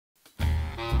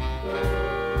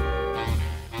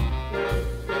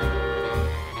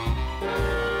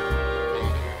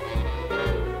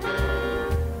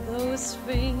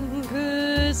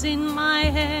voice in my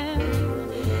head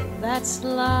that's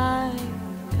like,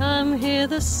 come hear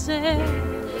the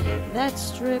said, that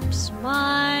strips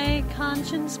my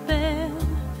conscience bare.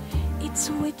 It's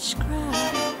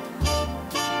witchcraft,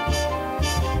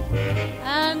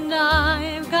 and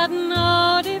I've got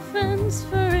no defense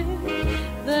for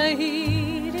it. The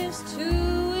heat is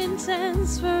too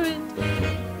intense for it.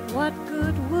 What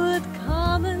good would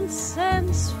common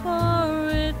sense for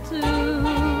it do?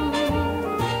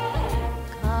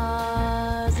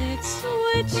 'Cause it's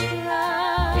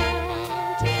witchcraft,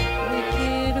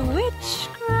 wicked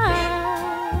witchcraft.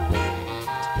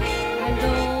 And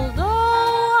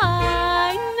although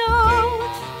I know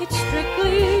it's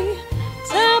strictly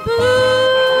taboo,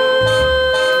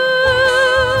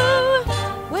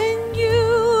 when you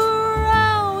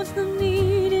arouse the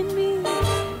need in me,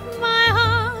 my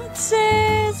heart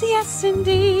says yes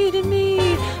indeed in me.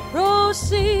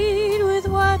 Proceed with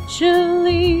what you're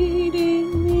leading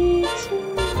me to.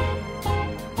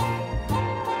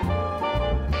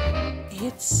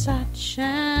 It's such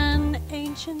an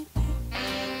ancient pitch,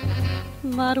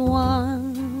 but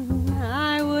one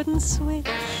I wouldn't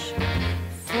switch,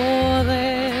 for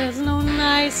there's no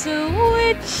nicer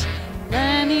witch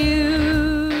than you.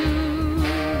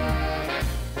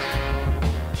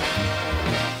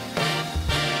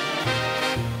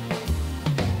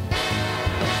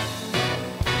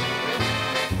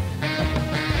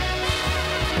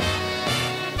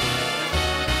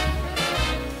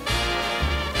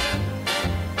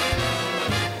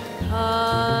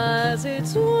 'Cause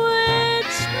it's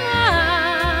witchcraft,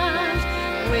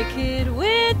 wicked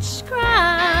witchcraft.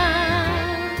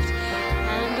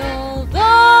 And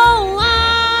although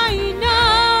I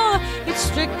know it's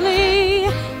strictly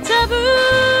taboo,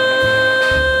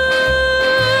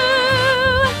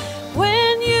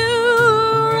 when you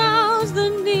rouse the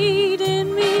need in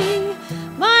me,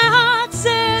 my heart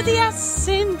says yes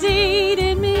indeed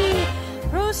in me.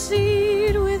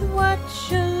 Proceed with what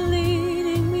you're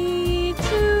leading me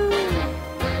to.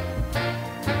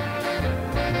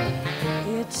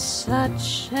 It's such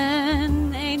an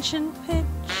ancient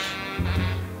pitch,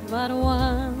 but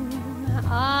one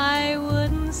I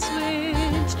wouldn't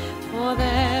switch, for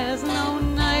there